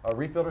 years.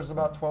 Reef Builder's is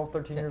about 12,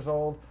 13 years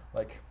old.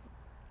 Like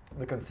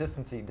the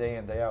consistency day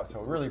in, day out. So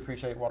we really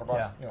appreciate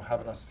Waterbox,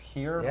 having us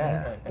here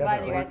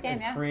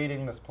and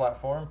creating this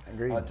platform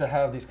to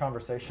have these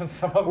conversations.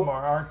 Some of them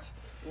aren't.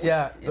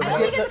 Yeah, I don't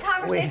think it's a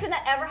conversation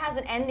that ever has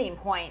an ending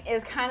point.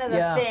 Is kind of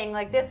the thing.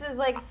 Like this is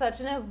like such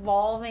an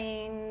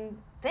evolving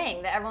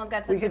thing that everyone's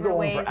got. We could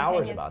go on for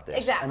hours about this.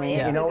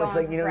 Exactly. I mean, it's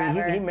like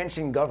he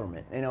mentioned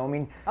government. I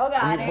mean,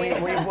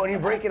 when you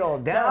break it all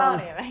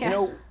down,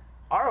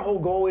 our whole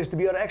goal is to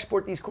be able to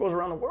export these corals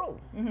around the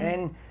world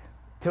and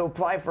to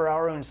apply for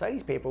our own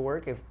CITES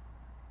paperwork. If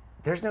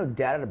there's no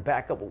data to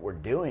back up what we're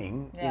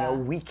doing,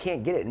 we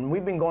can't get it. And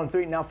we've been going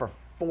through it now for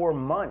 4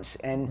 months,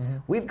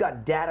 and we've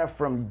got data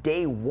from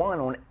day one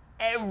on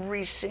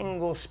every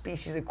single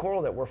species of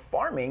coral that we're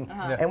farming,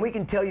 and we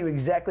can tell you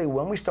exactly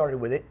when we started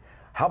with it,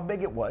 how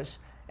big it was,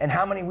 and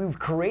how many we've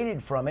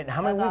created from it, and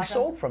how many we've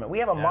sold from it. We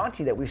have a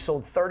Monty that we've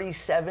sold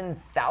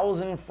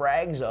 37,000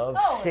 frags of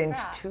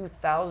since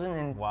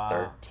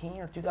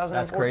 2013 or 2014.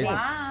 That's crazy.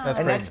 That's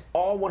and crazy. that's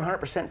all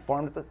 100%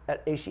 farmed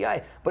at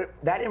ACI. But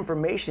that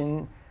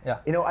information,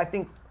 I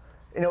think,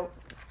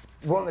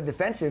 we're on the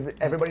defensive.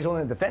 Everybody's on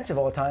the defensive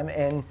all the time,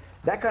 and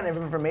that kind of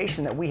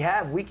information that we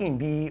have, we can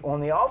be on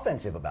the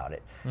offensive about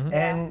it.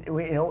 And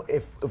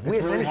if we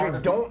as an industry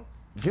don't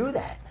do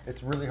that,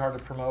 it's really hard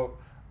to promote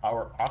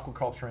our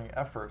aquaculturing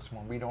efforts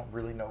when we don't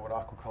really know what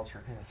aquaculture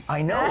is.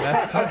 I know.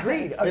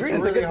 Agreed.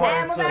 It's really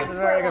hard to. It's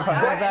very good.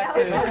 Back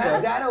to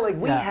data like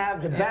we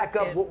have to back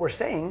up what we're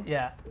saying.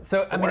 Yeah.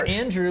 So I mean,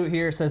 Andrew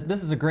here says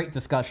this is a great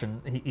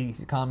discussion.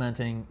 He's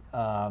commenting.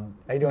 How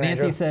you doing,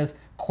 Nancy Andrew? says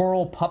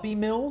coral puppy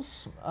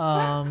mills.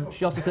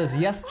 She also says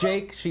yes,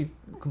 Jake. She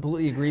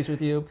completely agrees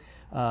with you.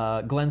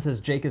 Glenn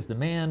says Jake is the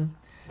man.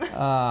 Jake's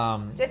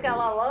got a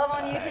lot of love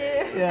on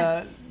YouTube.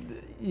 Yeah.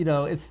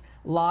 It's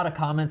a lot of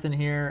comments in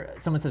here.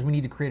 Someone says we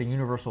need to create a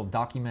universal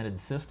documented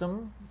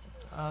system.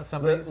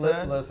 Somebody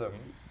said. Listen,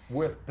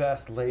 with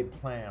best laid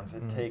plans,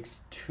 it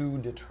takes 2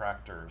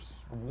 detractors,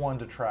 1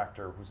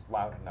 detractor who's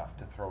loud enough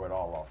to throw it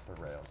all off the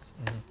rails.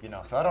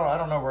 So I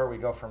don't know where we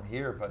go from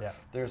here, but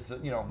there's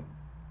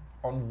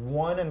on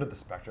one end of the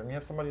spectrum, you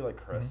have somebody like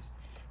Chris,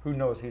 who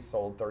knows he's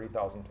sold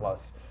 30,000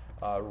 plus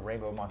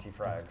rainbow Monty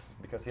frags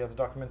because he has a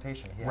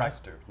documentation. He has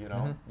to,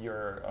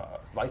 You're a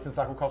licensed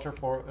aquaculture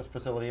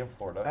facility in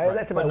Florida. I owe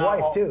that to my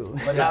wife too.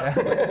 But not,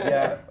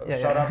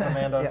 shout out to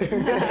Amanda.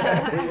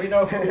 We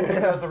know who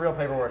does the real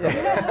paperwork.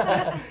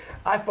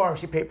 I farm.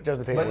 She does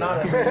the paperwork.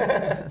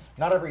 But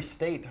not every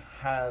state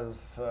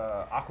has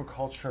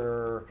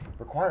aquaculture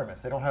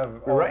requirements. They don't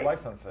have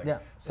licensing. Yeah.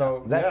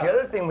 So that's the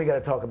other thing we got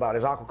to talk about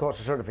is aquaculture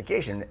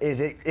certification.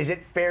 Is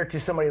it fair to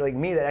somebody like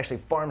me that actually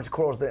farms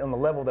corals on the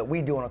level that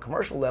we do on a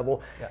commercial level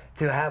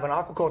to have an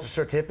aquaculture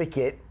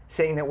certificate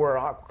saying that we're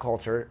an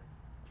aquaculture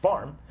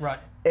farm? Right.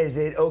 Is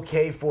it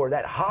okay for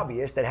that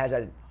hobbyist that has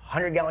a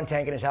 100-gallon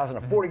tank in his house and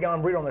a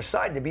 40-gallon breeder on their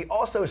side to be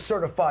also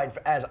certified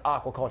as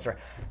aquaculture?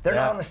 They're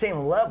not on the same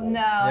level. No,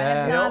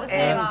 it's not the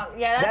same.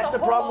 That's the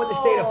problem with the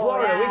state of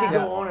Florida. We could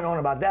go on and on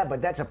about that, but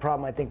that's a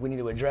problem I think we need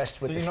to address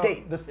with the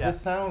state.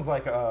 This sounds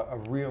like a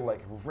real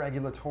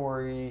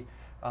regulatory,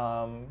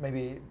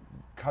 maybe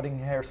cutting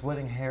hair,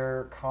 splitting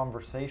hair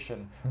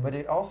conversation, but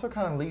it also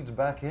kind of leads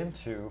back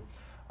into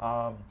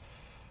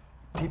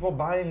people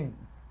buying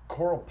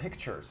coral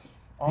pictures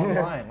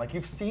online. Like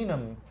you've seen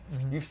them,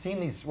 you've seen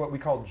these what we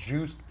call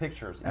juiced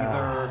pictures.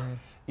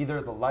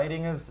 Either the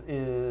lighting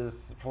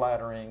is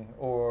flattering,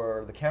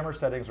 or the camera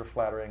settings are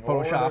flattering,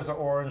 or there's an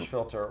orange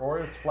filter, or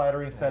it's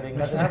flattering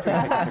settings after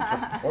you take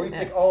a picture, or you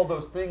take all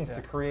those things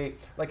to create.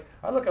 Like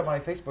I look at my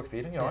Facebook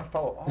feed, and I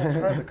follow all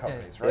kinds of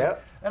companies, right?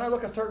 And I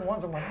look at certain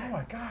ones, I'm like, oh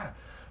my god.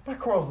 my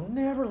corals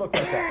never look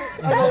like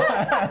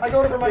that. I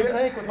go over my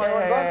tank with my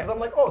orange glasses. I'm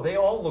like, oh, they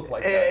all look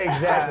like that.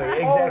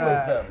 Exactly, All of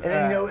exactly. them. And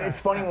then, you know, it's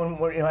funny when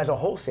you know, as a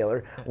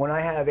wholesaler, when I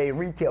have a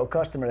retail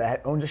customer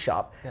that owns a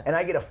shop, and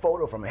I get a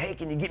photo from him, hey,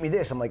 can you get me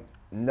this? I'm like,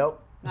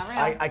 nope. Not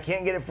real. I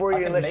can't get it for you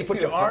can unless you make put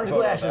you your a orange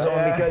photo of glasses that.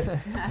 on because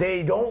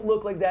they don't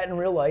look like that in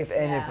real life.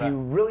 And Yeah. if you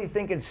really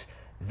think it's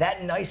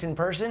that nice in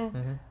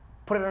person,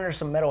 put it under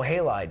some metal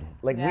halide.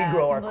 Like Yeah, we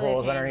grow our completely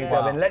corals change underneath it.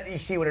 them Wow. and let you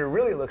see what it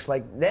really looks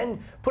like.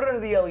 Then put it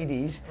under the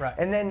LEDs. Right.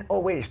 And then, oh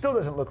wait, it still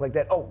doesn't look like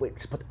that. Oh wait,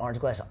 let's put the orange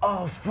glasses.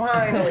 Oh,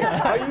 finally.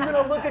 Are you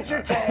going to look at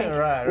your tank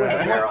Right, with right.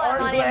 a pair of It's orange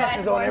money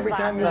glasses buying on every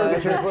time you orange look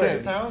at your glasses. It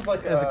fish? sounds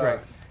like It's great.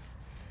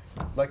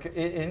 like an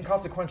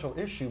inconsequential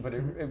issue, but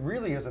it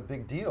really is a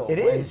big deal.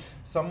 It when is.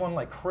 Someone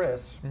like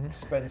Chris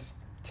spends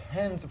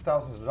tens of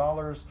thousands of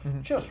dollars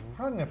just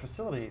running a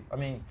facility. I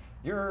mean,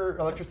 your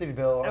electricity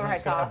bill, I'm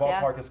just Overhead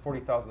gonna costs, ballpark is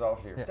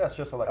 $40,000 a year. That's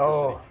just electricity,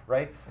 Oh.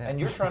 right? And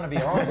you're trying to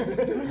be honest.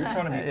 You're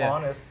trying to be Yeah.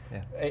 honest,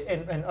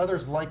 and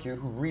others like you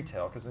who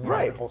retail, because you're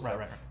Right. not wholesale.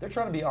 Right. They're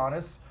trying to be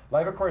honest.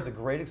 Live Aquarium is a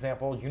great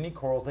example. Unique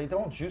Corals, they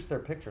don't juice their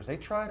pictures. They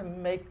try to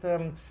make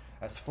them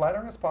as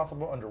flattering as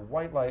possible under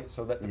white light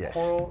so that the Yes.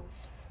 coral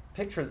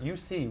picture that you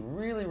see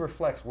really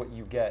reflects what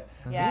you get.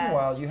 Yes.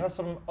 Meanwhile, you have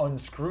some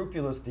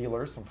unscrupulous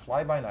dealers, some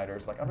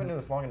fly-by-nighters. Like, I've been doing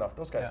this long enough.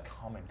 Those guys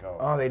come and go.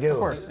 Oh, they do. Of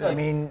course. I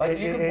mean, like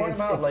you can point it's,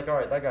 them out. it's, Like, all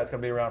right, that guy's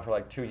gonna be around for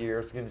like 2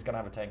 years. He's gonna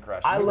have a tank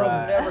crash. I You love-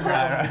 will never hear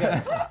from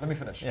him again. Let me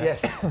finish.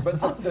 yes. But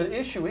the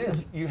issue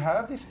is, you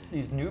have these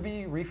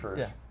newbie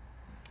reefers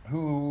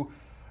who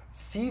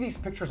see these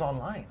pictures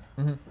online,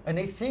 and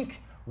they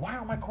think, why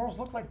don't my corals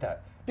look like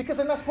that? Because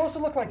they're not supposed to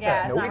look like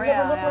Yeah, that. it's They not never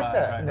real, look yeah. like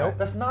that. Right, Nope. right.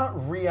 That's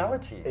not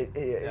reality.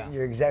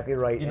 You're exactly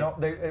right. You know,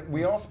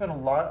 we all spend a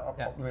lot.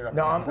 Yeah. Let me wrap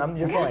No, it up.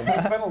 you're We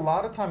fine. spend a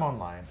lot of time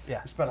online.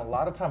 Yeah. We spend a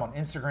lot of time on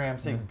Instagram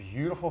seeing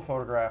beautiful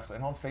photographs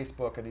and on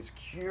Facebook and these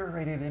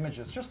curated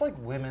images, just like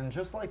women,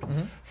 just like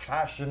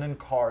fashion and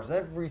cars.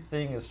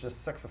 Everything is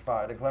just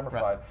sexified and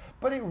glamorified. Right.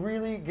 But it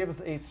really gives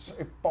a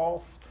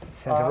false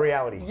Sense of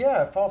reality.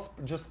 Yeah, a false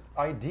just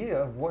idea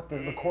of what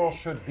the coral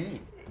should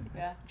be.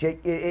 Yeah.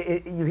 Jake,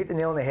 you hit the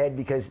nail on the head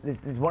because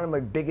this is one of my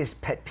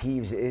biggest pet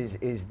peeves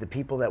is the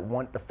people that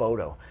want the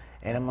photo.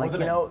 And I'm like, the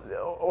you know,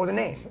 or the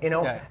name, you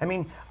know? Yeah. I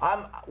mean,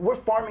 we're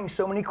farming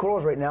so many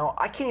corals right now,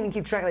 I can't even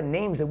keep track of the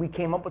names that we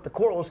came up with the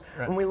corals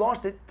when we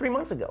launched it 3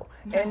 months ago.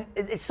 And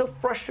it's so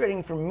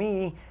frustrating for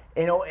me,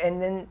 you know,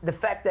 and then the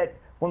fact that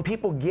when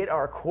people get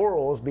our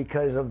corals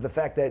because of the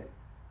fact that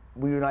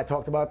we and I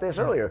talked about this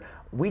earlier.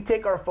 We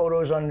take our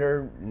photos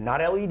under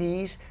not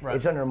LEDs,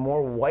 it's under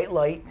more white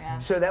light. Yeah.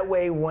 So that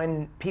way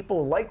when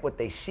people like what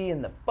they see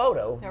in the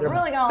photo, They're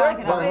really gonna like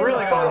it on buying the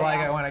Really photo. gonna photo. like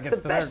it when it gets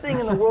The to best their- thing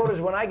in the world is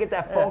when I get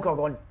that phone call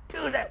going,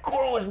 dude, that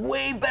coral is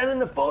way better than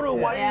the photo.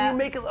 Why didn't Yeah. you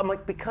make it? I'm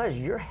like, because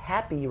you're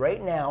happy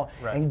right now.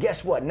 Right. And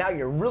guess what? Now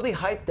you're really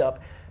hyped up.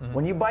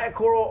 When you buy a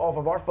coral off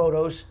of our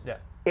photos,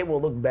 it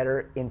will look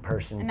better in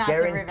person, And not the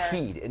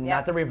guaranteed, reverse. and Yeah.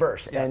 not the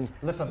reverse. And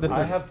Listen, This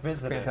I is have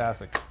visited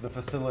fantastic. the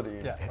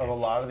facilities Yeah. of a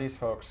lot of these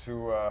folks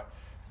who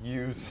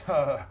use,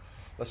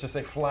 let's just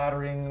say,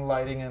 flattering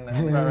lighting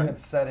and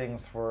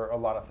settings for a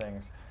lot of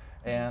things.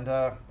 And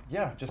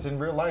yeah, just in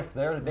real life,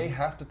 they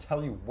have to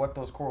tell you what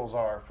those corals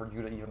are for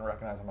you to even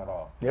recognize them at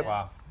all. Yep.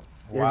 Wow.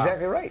 You're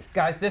exactly right.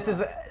 Guys, this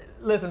is,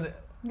 listen,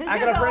 This I is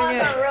gotta gonna bring go on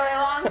in for a really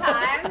long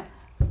time.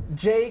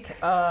 Jake.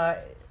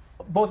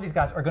 Both of these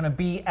guys are going to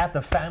be at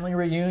the family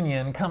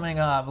reunion coming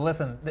up.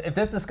 Listen, if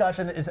this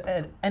discussion is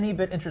any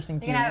bit interesting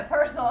to You you, can have it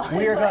personal.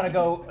 we are going to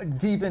go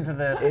deep into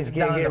this. It's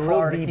down going to in get the real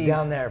Florida deep Keys.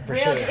 down there for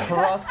Real sure. deep.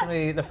 Trust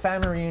me, the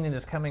family reunion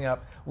is coming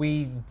up.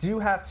 We do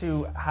have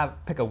to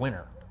pick a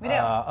winner We do.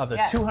 of the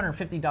Yes.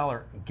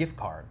 $250 gift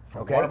card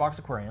from Okay. Waterbox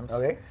Aquariums.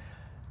 Okay.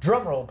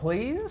 Drum roll,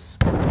 please.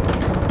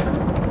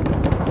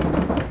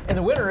 And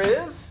the winner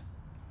is.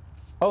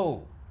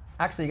 Oh,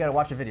 actually, you got to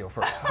watch the video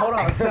first. Hold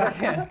on a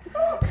second.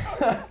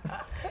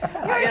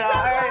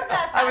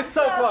 I was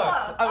so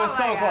close. I was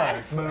so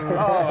close.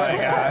 Oh my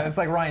God, it's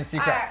like Ryan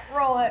Seacrest. All right,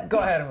 roll it. Go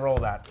ahead and roll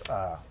that.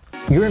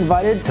 You're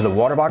invited to the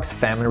Waterbox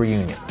Family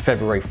Reunion,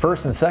 February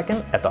 1st and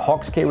 2nd at the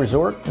Hawks Cay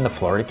Resort in the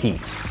Florida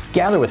Keys.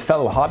 Gather with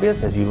fellow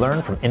hobbyists as you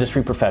learn from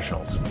industry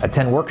professionals,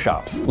 attend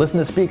workshops, listen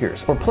to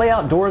speakers, or play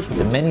outdoors with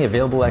the many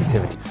available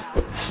activities.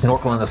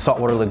 Snorkel in the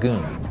saltwater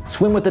lagoon,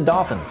 swim with the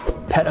dolphins,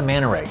 pet a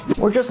manta ray,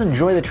 or just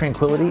enjoy the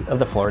tranquility of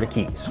the Florida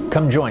Keys.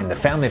 Come join the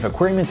family of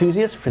aquarium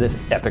enthusiasts for this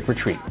epic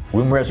retreat.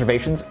 Room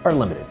reservations are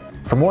limited.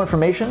 For more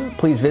information,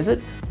 please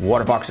visit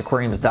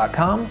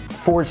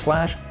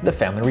waterboxaquariums.com/the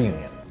family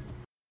reunion.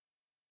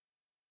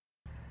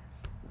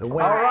 The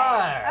winner. All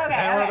right, Okay,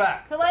 and okay. we're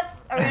back. So are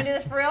we gonna do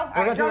this for real?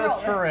 We're gonna do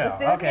this for real. Let's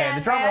do this Okay, again.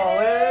 the drum roll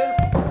is.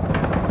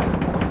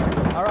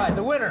 All right,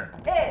 the winner.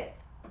 Is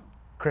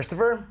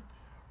Christopher.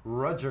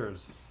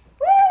 Rogers.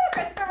 Woo!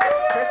 Christopher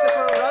Rogers.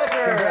 Christopher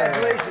Rogers.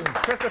 Congratulations.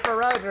 Christopher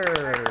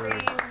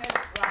Rogers.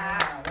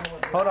 Wow.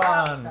 Hold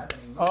on.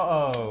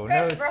 Uh-oh,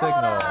 no Christopher, signal.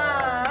 hold on.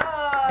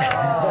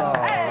 Oh.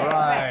 All Hey,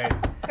 right.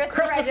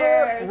 Christopher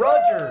Christopher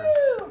Rogers.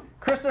 Woo!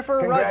 Christopher Christopher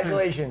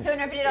Congratulations.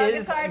 $250 is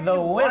gift card the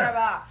to winner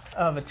Waterbox.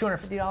 of a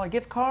 $250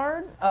 gift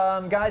card.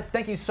 Guys,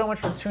 thank you so much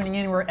for tuning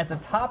in. We're at the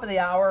top of the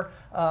hour.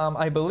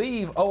 I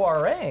believe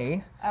ORA.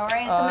 ORA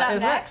is coming up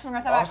is next. We're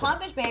going to talk Awesome.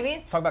 about clownfish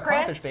babies. Talk about Chris,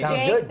 clownfish babies. Sounds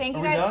Jake, good. thank you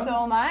Are we guys done?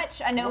 so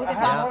much. I know we could I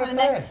have talk more for to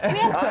the say. next. We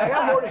have I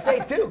got more to say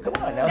too.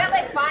 Come on now.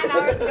 like 5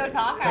 hours to go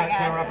talk, I Can I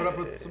guess. wrap it up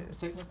with some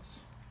statements?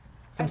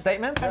 Some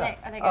statements? Are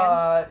they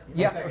good?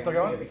 Yeah. We're still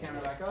going?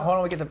 Hold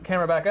on, we get the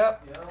camera back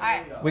up. All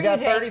right. We For you, got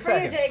Jake. 30 For you,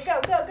 seconds. Jake.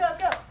 Go, go, go,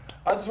 go.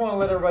 I just want to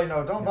let everybody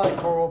know, don't buy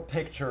coral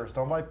pictures.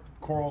 Don't buy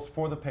corals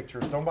for the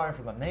pictures. Don't buy them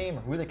for the name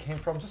or who they came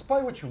from. Just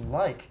buy what you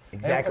like.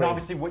 Exactly. And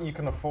obviously what you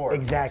can afford.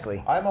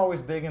 Exactly. I'm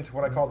always big into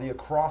what I call the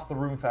across the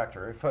room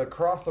factor. If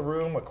across the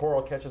room a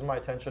coral catches my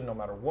attention, no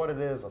matter what it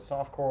is, a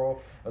soft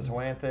coral, a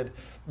zoanthid,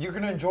 you're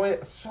going to enjoy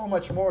it so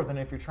much more than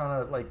if you're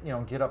trying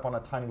to get up on a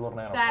tiny little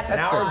nano. That is And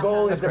our awesome.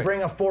 goal is That's to great. bring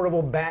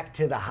affordable back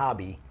to the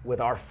hobby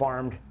with our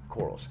farmed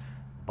corals.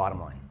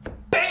 Bottom line.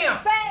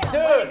 Bam! Bam!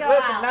 Dude, Way to go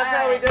listen, out. that's All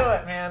how we right. do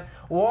it, man.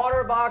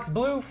 Waterbox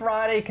Blue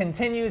Friday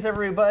continues,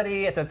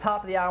 everybody. At the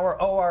top of the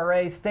hour,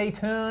 ORA. Stay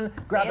tuned.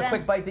 Grab you a then.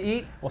 quick bite to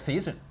eat. We'll see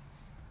you soon.